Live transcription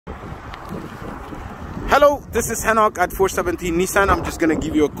Hello, this is Henok at 417 Nissan. I'm just gonna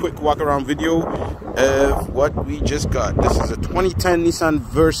give you a quick walk around video of what we just got. This is a 2010 Nissan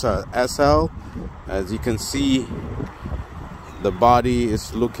Versa SL. As you can see, the body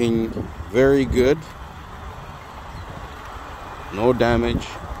is looking very good. No damage.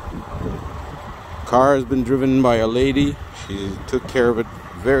 Car has been driven by a lady. She took care of it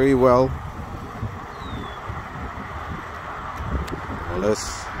very well.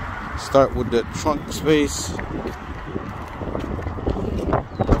 Let's start with the trunk space.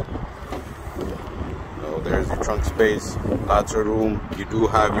 Oh, there's the trunk space. Lots of room. You do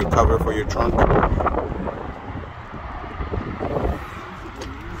have your cover for your trunk.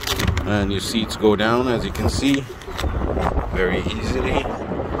 And your seats go down, as you can see, very easily.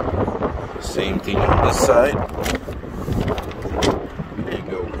 Same thing on this side. There you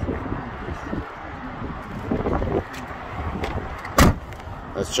go.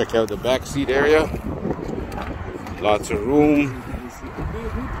 Let's check out the back seat area. Lots of room.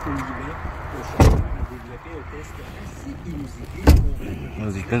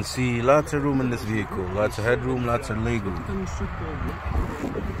 As you can see, lots of room in this vehicle. Lots of headroom, lots of legroom.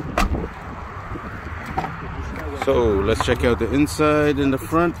 So let's check out the inside and the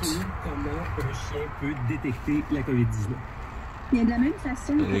front. As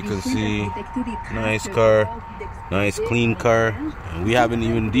you can see, nice car, nice clean car, and we haven't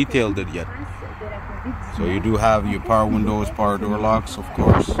even detailed it yet. So you do have your power windows, power door locks, of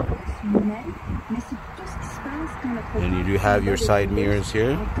course, and you do have your side mirrors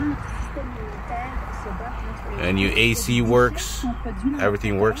here, and your AC works.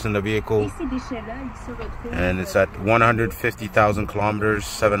 Everything works in the vehicle, and it's at 150,000 kilometers,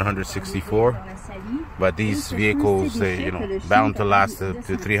 764. But these vehicles, they bound to last to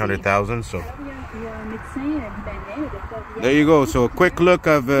 300,000. So there you go. So a quick look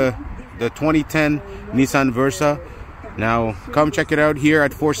of the 2010 Nissan Versa. Now come check it out here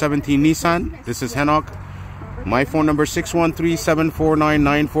at 417 Nissan. This is Henok. My phone number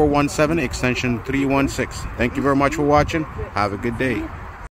 613-749-9417, extension 316. Thank you very much for watching. Have a good day.